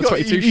kick out the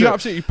 22 You shirt?"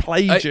 absolutely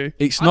played you.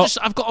 It's not.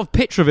 I've got a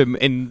picture of him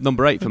in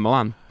number 8 for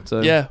Milan.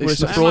 So Yeah, well,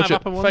 it's a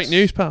fraudulent fake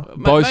news, pal.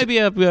 Boys- Maybe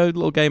a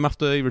little game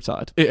after he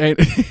retired. It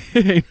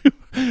ain't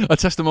a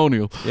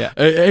testimonial. Yeah.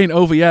 It ain't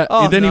over yet.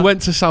 Oh, Then he no.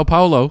 went to Sao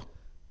Paulo.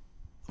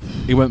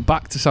 He went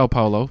back to Sao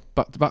Paulo,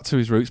 back to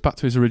his roots, back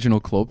to his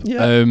original club.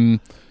 Yeah.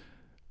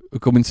 We're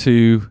coming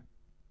to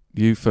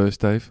you first,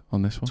 Dave,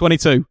 on this one.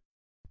 22.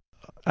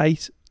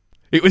 8.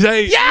 It was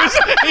 8. Yes!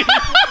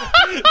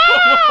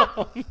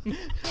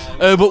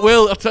 But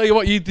Will, I'll tell you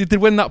what, you did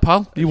win that,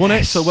 pal. You won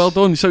it, so well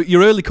done. So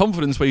your early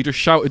confidence where you just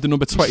shouted the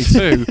number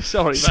 22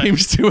 Sorry, mate.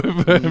 seems to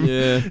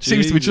have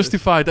seems to be Jesus.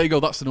 justified. There you go,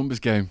 that's the numbers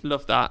game.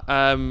 Love that.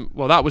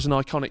 Well, that was an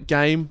iconic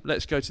game.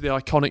 Let's go to the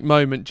iconic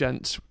moment,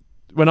 gents.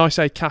 When I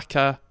say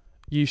Kaká,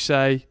 you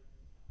say...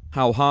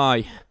 How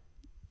high?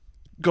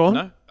 Go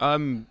on.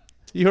 No.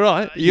 You're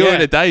right. You're in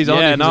a daze,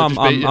 aren't you? Yeah, 'Cause no, I've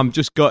just beat you. I'm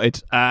just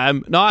gutted.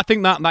 No, I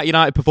think that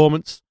United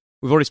performance,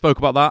 we've already spoke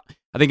about that.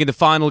 I think in the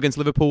final against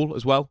Liverpool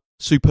as well,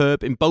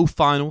 superb in both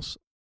finals.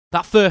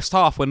 That first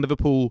half when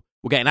Liverpool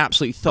were getting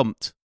absolutely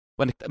thumped,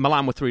 when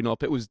Milan were 3-0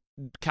 up, it was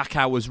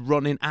Kaká was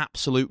running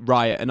absolute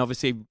riot, and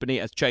obviously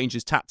Benitez changed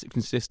his tactics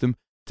and system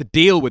to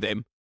deal with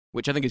him,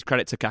 which I think is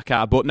credit to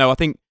Kaká. But no, I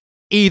think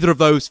either of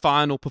those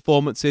final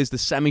performances, the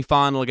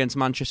semi-final against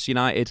Manchester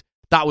United,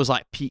 that was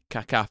like peak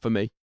Kaká for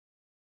me.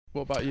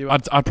 What about you?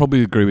 I'd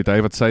probably agree with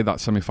Dave. I'd say that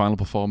semi-final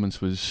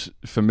performance was,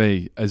 for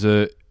me, as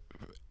a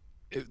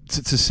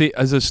to see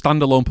as a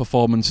standalone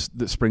performance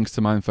that springs to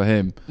mind for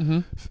him.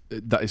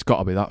 That it's got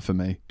to be that for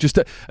me.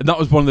 And that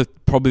was one of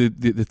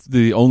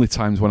the only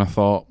times when I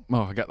thought,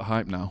 "Oh, I get the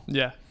hype now."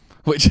 Yeah.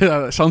 Which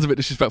sounds a bit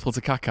disrespectful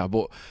to Kaká,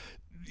 but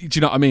do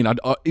you know what I mean?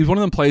 He's one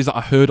of them players that I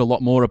heard a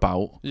lot more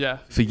about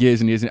for years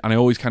and years, and I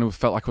always kind of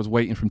felt like I was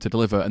waiting for him to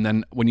deliver. And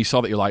then when you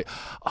saw that, you're like,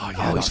 "Oh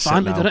yeah, he's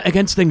finally done it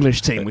against the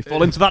English team. We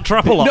fall into that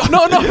trap a lot."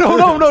 No,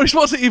 it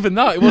wasn't even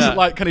that. It wasn't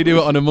like, can he do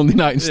it on a Monday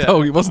night in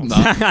Stoke? It wasn't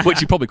that, which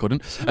he probably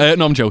couldn't.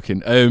 No, I'm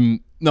joking.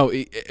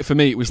 For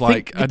me, it was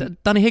like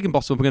Danny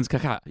Higginbottom up against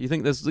Kaká. You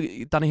think there's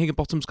Danny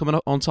Higginbottom's coming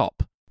up on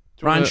top?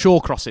 Ryan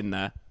Shawcross in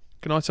there.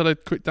 Can I tell a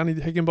quick Danny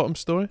Higginbottom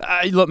story?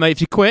 Look, mate,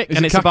 if you're quick,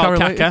 and it's about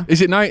Kaká.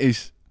 Is it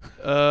 90s?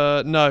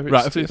 No, it's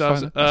right,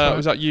 2000. I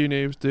was at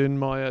uni. I was doing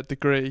my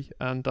degree,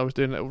 and I was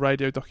doing a little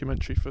radio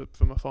documentary for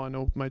my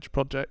final major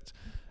project.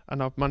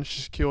 And I've managed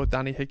to secure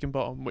Danny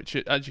Higginbottom, which,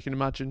 as you can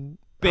imagine,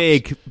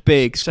 big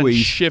sent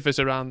squeeze, shivers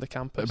around the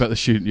campus. I bet the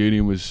student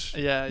union was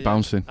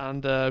bouncing.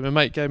 And my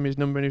mate gave me his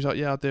number, and he was like,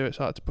 "Yeah, I'll do it."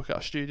 So I had to book out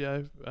a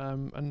studio,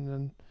 and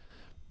then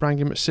rang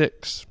him at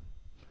 6,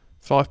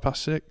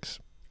 6:05,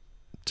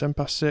 6:10,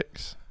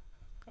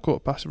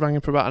 6:15. Rang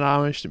him for about an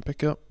hour, and he didn't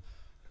pick up.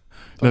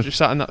 So I just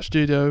sat in that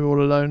studio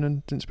all alone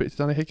and didn't speak to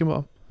Danny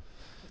Higginbottom.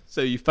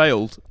 So you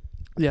failed.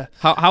 Yeah.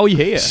 How are you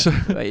here?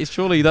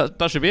 Surely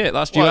that should be it.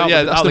 That's due out.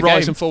 Yeah, that's the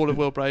rise game. and fall of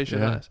Will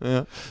Brazier.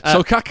 Yeah.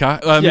 So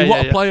Kaká,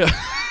 what a player.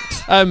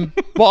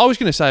 What I was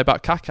going to say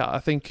about Kaká, I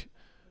think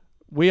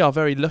we are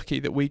very lucky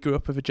that we grew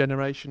up with a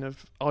generation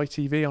of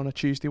ITV on a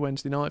Tuesday,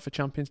 Wednesday night for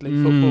Champions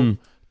League football.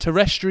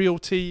 Terrestrial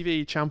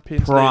TV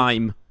Champions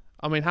Prime. League.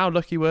 I mean, how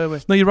lucky were we?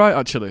 No, you're right,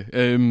 actually.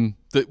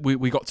 That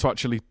we got to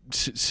actually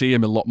see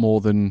him a lot more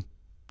than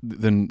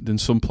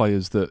some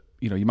players that,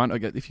 you know, you might not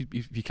get if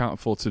you can't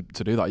afford to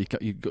do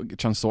that. You got a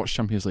chance to watch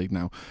Champions League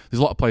now. There's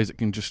a lot of players that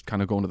can just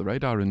kind of go under the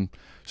radar, and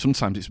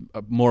sometimes it's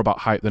more about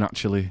hype than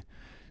actually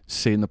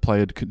seeing the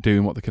player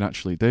doing what they can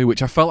actually do,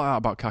 which I felt like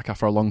about Kaká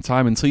for a long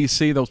time, until you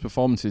see those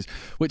performances,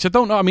 which I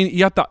don't know. I mean, he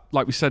had that,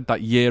 like we said,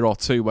 that year or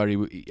two where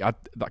he had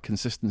that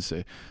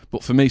consistency,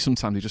 but for me,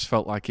 sometimes he just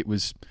felt like it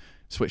was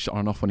switched on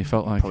and off when he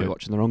felt like Probably it.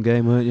 watching the wrong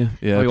game, weren't you?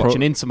 Yeah, Probably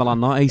watching Inter Milan,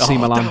 not AC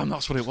Milan. Damn,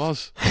 that's what it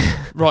was.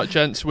 Right,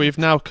 gents, we've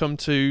now come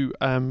to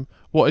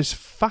what is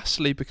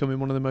fastly becoming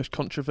one of the most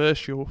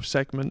controversial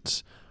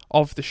segments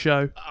of the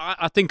show.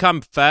 I think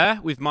I'm fair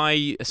with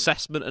my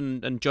assessment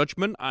and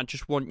judgment. I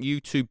just want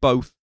you to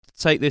both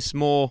take this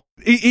more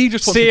he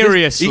just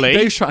seriously.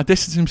 Dave's trying to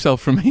distance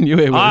himself from me and you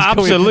here.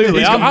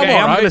 Absolutely. I'm right.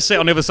 going to sit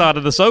on the other side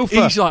of the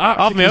sofa. He's like,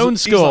 have my own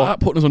score. He's like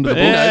putting us under the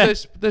bus. Yeah,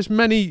 there's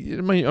many.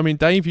 I mean,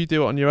 Dave, you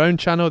do it on your own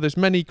channel. There's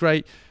many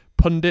great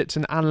pundits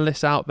and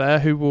analysts out there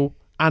who will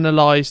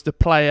analyse the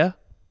player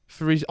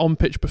for his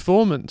on-pitch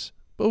performance.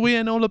 But we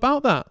ain't all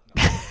about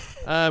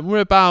that. We're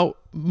about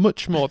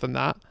much more than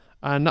that.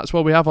 And that's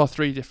why we have our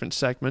 3 different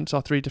segments,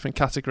 our 3 different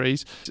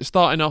categories.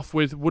 Starting off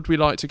with, would we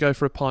like to go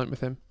for a pint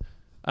with him?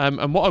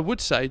 And what I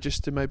would say,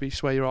 just to maybe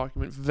sway your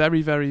argument,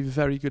 very, very,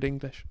 very good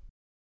English.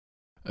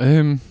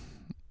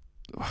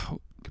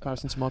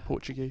 Comparison to my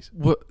Portuguese.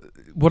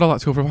 Would I like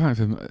to go for a pint with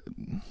him?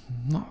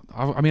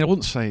 I mean, I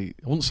wouldn't say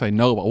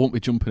no, but I won't be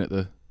jumping at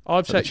the.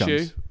 I've texted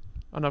you,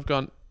 and I've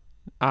gone,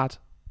 I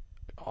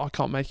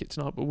can't make it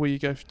tonight, but will you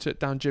go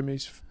down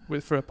Jimmy's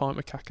for a pint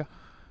with Kaka?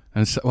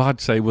 And so, I'd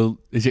say, well,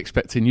 is he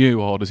expecting you,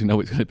 or does he know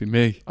it's going to be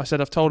me? I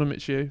said, I've told him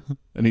it's you.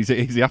 And he's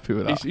happy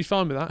with that? He's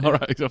fine with that. All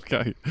right,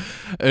 okay.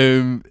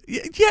 I'm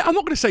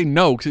not going to say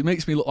no, because it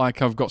makes me look like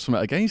I've got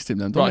something against him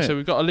then, doesn't it? So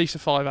we've got at least a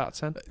 5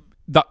 out of 10.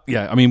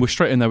 I mean, we're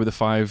straight in there with a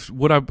 5.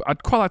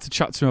 I'd quite like to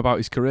chat to him about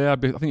his career. I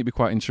think it'd be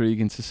quite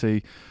intriguing to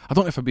see. I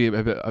don't know if it'd be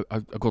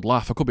a good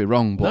laugh. I could be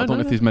wrong, but I don't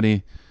know if there's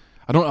many.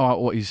 I don't know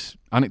what his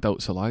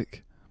anecdotes are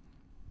like.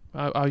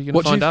 How are you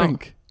going to find out? What do you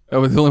think? Oh,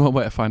 there's only one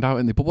way to find out,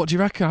 isn't there? But what do you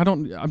reckon?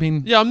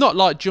 I'm not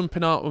like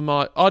jumping out with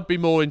my. I'd be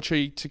more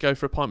intrigued to go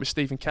for a pint with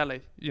Stephen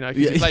Kelly. Because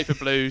he played for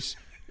Blues.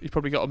 He's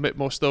probably got a bit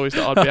more stories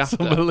that I'd be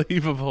after.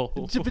 Unbelievable.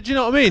 But do you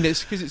know what I mean?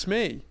 It's because it's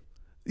me.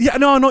 Yeah,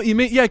 no, I know what you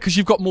mean. Yeah, because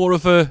you've got more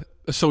of a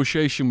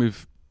association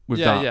with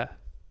that. Yeah.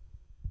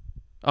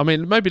 I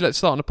mean, maybe let's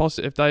start on a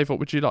positive. Dave, what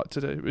would you like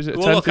to do? Is it?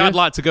 I'd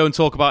like to go and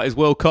talk about his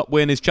World Cup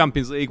win, his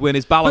Champions League win,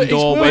 his Ballon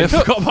d'Or win. I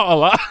forgot about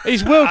all that.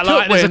 His World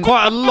Cup win. There's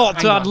quite a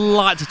lot I'd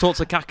like to talk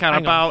to Kaka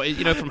about.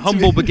 From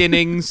humble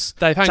beginnings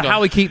Dave, to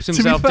how he keeps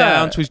himself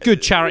down to his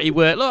good charity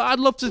work. Look, I'd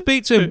love to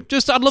speak to him.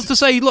 I'd love to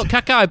say, look,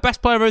 Kaka,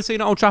 best player I've ever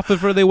seen at Old Trafford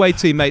for the away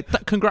team, mate.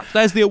 Congrats.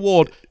 There's the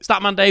award.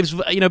 Statman Dave's,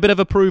 a bit of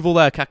approval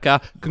there,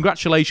 Kaka.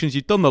 Congratulations,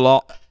 you've done the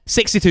lot.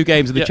 62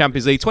 games in the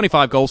Champions League,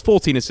 25 goals,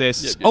 14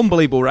 assists,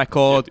 unbelievable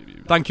record.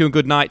 Thank you and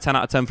good night. 10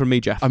 out of 10 from me,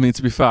 Jeff. I mean,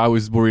 to be fair, I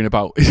was worrying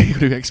about is he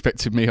going to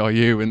expect me or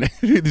you, and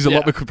there's a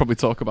lot we could probably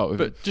talk about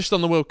with it. But just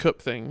on the World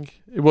Cup thing,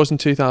 it was in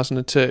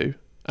 2002,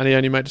 and he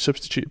only made a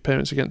substitute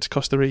appearance against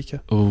Costa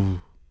Rica.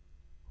 Oh,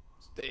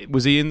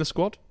 was he in the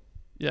squad?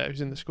 Yeah, he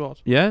was in the squad.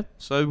 Yeah,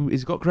 so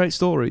he's got great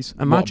stories.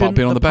 Imagine about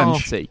being on the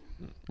bench. Party.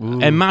 Ooh.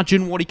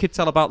 Imagine what he could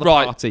tell about the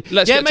party.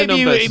 Let's get to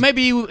numbers.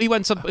 Maybe he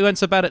went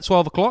to bed at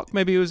 12 o'clock.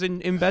 Maybe he was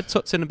in bed,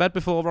 tucked in bed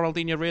before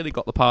Ronaldinho really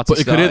got the party But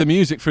started. he could hear the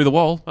music through the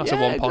wall. That's a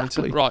 1 point.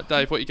 Exactly. Right,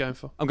 Dave, what are you going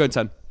for? I'm going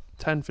 10.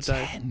 10 for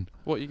Dave. 10.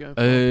 What are you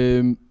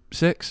going for?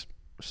 6.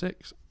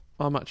 6.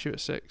 I'll match you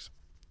at 6.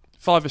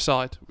 5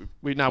 aside.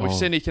 We've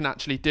seen he can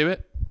actually do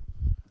it.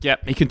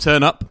 Yep, he can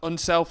turn up.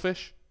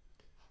 Unselfish.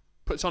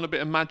 Puts on a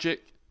bit of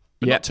magic,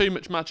 but not too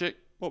much magic.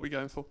 What are we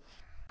going for?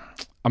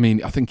 I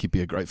mean, I think he'd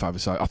be a great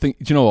 5-a-side. I think,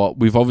 do you know what?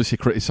 We've obviously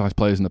criticised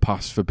players in the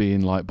past for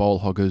being like ball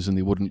hoggers and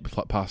they wouldn't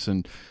pass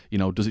and,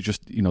 does it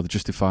just,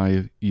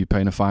 justify you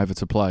paying a £5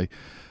 to play?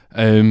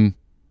 I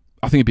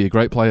think he'd be a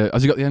great player.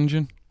 Has he got the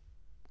engine?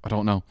 I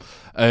don't know.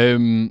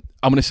 I'm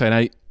going to say an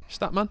 8.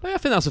 Statman? I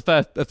think that's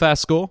a fair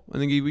score. I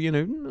think he,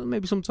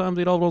 maybe sometimes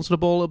he'd hold on to the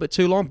ball a little bit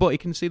too long, but he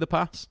can see the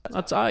pass.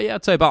 I'd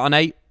say about an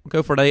 8.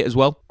 Go for an 8 as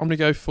well. I'm going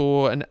to go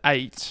for an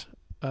 8.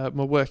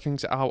 My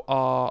workings out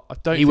are...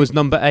 He was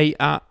number 8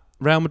 at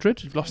Real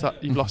Madrid. You've lost that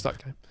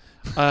game.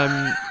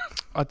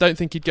 I don't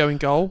think he'd go in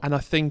goal, and I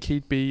think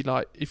he'd be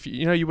like if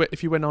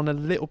you went on a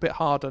little bit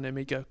hard on him,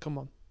 he'd go, "Come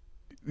on."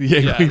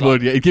 Yeah, he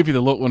would. Yeah, he'd give you the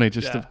look, wouldn't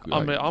he?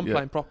 I'm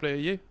playing properly. Are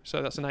you?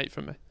 So that's an 8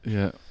 for me.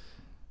 Yeah.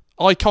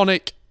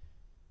 Iconic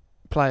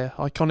player,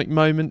 iconic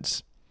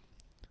moments.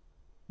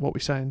 What are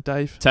we saying,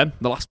 Dave? 10.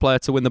 The last player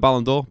to win the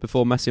Ballon d'Or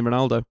before Messi and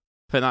Ronaldo.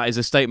 I think that is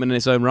a statement in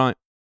its own right.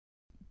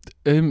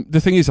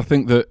 The thing is, I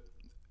think that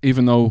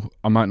even though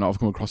I might not have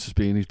come across as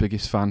being his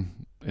biggest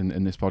fan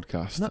in this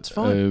podcast, that's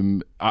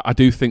fine. I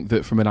do think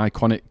that from an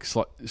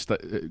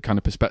iconic kind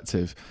of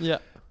perspective,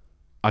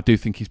 I do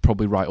think he's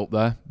probably right up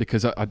there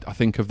because I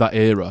think of that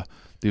era.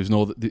 There was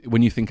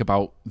when you think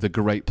about the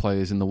great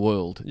players in the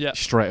world,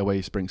 straight away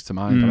he springs to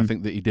mind. And I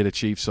think that he did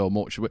achieve so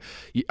much.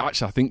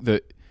 Actually, I think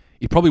that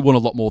he probably won a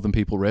lot more than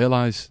people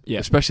realise,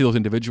 especially those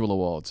individual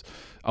awards.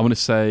 I'm going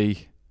to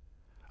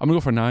go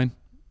for a 9.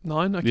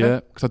 9, okay.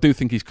 Yeah, because I do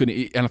think he's good,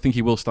 and I think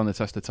he will stand the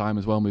test of time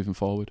as well moving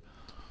forward.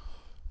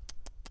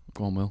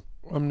 Go on, Will.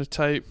 I'm going to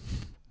take...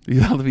 You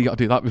got to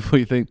do that before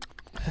you think.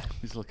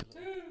 He's looking.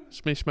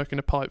 It's me smoking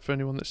a pipe for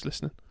anyone that's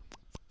listening.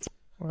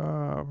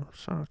 I've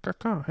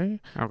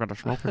got a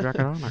smoking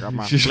jacket on. I got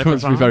my just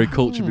wants to be very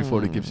cultured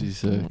before he gives his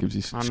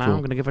score. Now I'm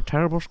going to give a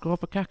terrible score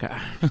for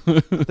Kaka.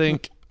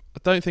 I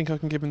don't think I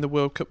can give him the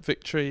World Cup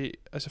victory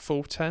as a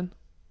full 10.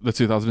 The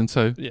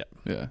 2002?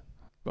 Yeah.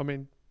 I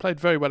mean, played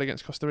very well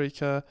against Costa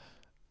Rica.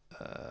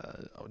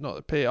 Not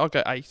a peer. I'll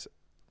go 8.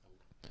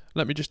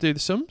 Let me just do the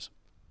sums.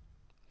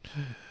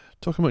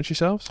 Talk amongst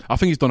yourselves. I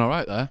think he's done all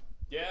right there.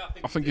 Yeah,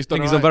 I think he's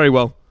done very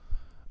well.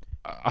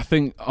 I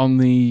think on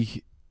the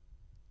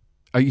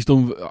he's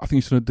done. I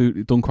think he's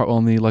done quite well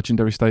on the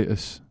legendary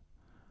status.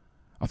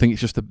 I think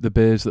it's just the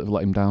beers that have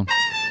let him down.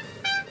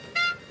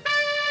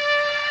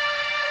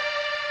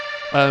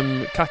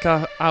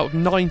 Kaka out of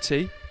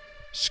 90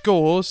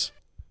 scores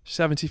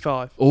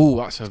 75. Oh,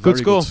 that's a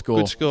very good score.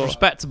 Good score.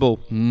 Respectable.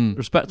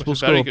 Respectable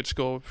score. Very good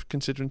score,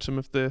 considering some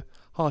of the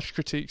harsh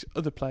critiques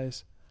other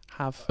players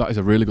have. That is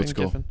a really good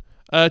score. Given.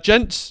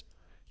 Gents,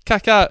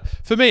 Kaká,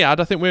 for me, I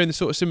think we're in the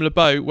sort of similar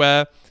boat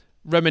where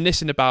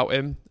reminiscing about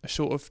him,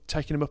 sort of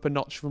taking him up a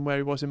notch from where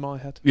he was in my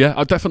head. Yeah,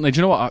 I definitely. Do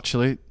you know what,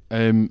 actually?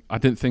 I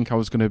didn't think I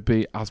was going to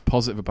be as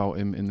positive about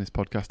him in this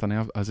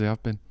podcast as I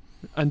have been.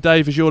 And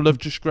Dave, has your love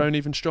just grown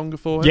even stronger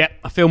for him? Yeah,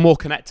 I feel more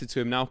connected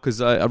to him now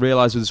because I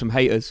realise there's some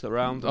haters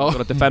around. I've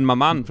got to defend my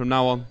man from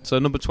now on. So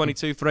number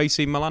 22 for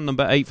AC Milan,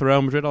 number 8 for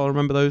Real Madrid. I'll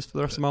remember those for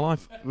the rest of my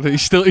life.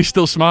 He's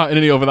still smart,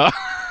 isn't he, over that?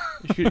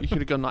 You could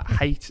have gone like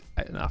hate.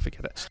 No,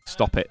 forget it.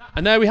 Stop it.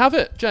 And there we have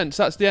it, gents.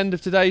 That's the end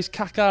of today's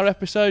Kaká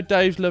episode.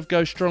 Dave's love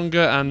goes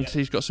stronger, and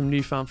he's got some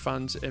newfound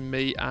fans in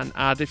me and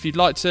Ad. If you'd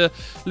like to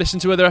listen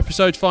to other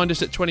episodes, find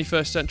us at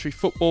 21st Century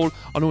Football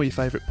on all your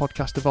favourite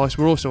podcast device.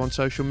 We're also on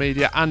social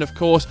media and, of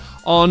course,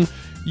 on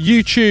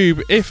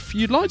YouTube. If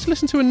you'd like to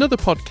listen to another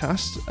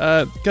podcast,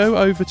 go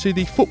over to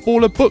the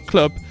Footballer Book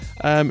Club.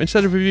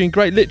 Instead of reviewing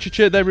great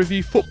literature, they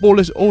review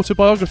footballers'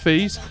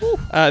 autobiographies.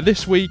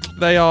 This week,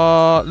 they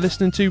are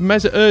listening to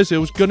Mesut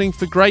Ozil's Gunning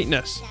for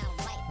Greatness.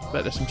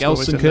 Bet there's some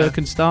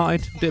Gelsenkirchen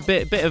started.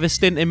 Bit of a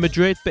stint in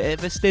Madrid, bit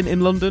of a stint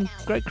in London.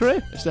 Great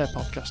career. It's their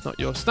podcast, not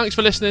yours. Thanks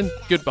for listening.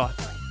 Goodbye.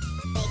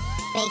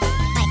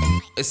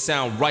 It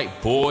sound right,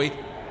 boy.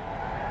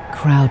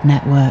 Crowd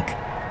Network,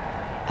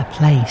 a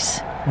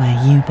place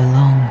where you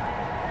belong.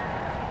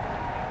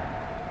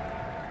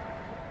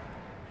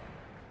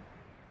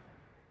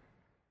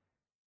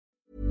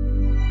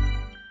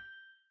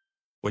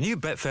 When you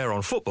bet fair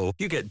on football,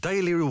 you get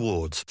daily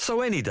rewards.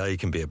 So any day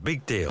can be a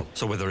big deal.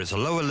 So whether it's a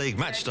lower league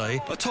match day,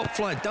 a top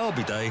flight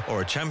derby day,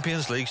 or a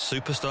Champions League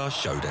Superstar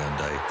Showdown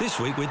day. This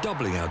week we're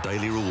doubling our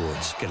daily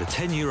rewards. Get a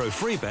 €10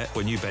 free bet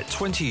when you bet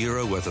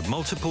 €20 worth of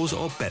multiples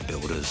or bet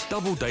builders.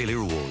 Double daily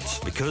rewards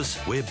because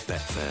we're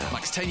Betfair.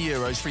 Max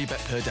 €10 free bet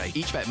per day.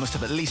 Each bet must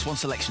have at least one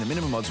selection of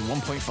minimum odds of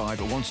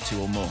 1.5 or 1 to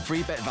 2 or more.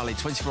 Free bet valid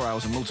 24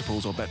 hours on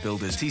multiples or bet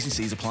builders. T's and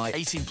C's apply.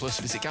 18 plus.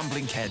 Visit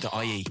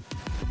gamblingcare.ie.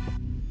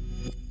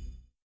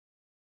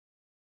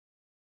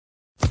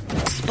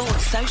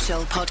 Sports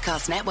Social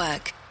Podcast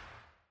Network.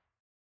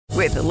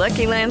 With the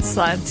Lucky Land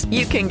Slots,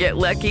 you can get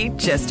lucky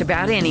just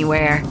about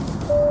anywhere.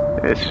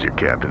 This is your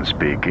captain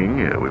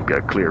speaking. We've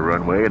got clear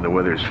runway and the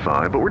weather's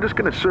fine, but we're just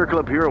going to circle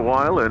up here a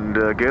while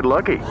and get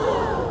lucky.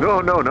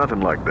 No,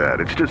 nothing like that.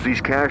 It's just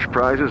these cash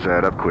prizes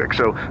add up quick.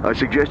 So I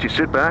suggest you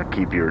sit back,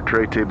 keep your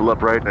tray table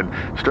upright, and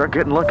start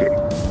getting lucky.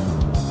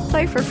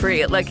 Play for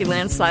free at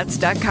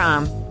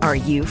LuckyLandSlots.com. Are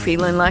you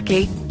feeling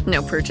lucky?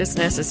 No purchase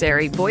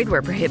necessary. Void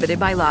where prohibited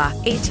by law.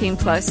 18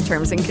 plus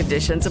terms and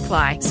conditions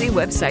apply. See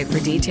website for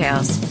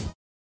details.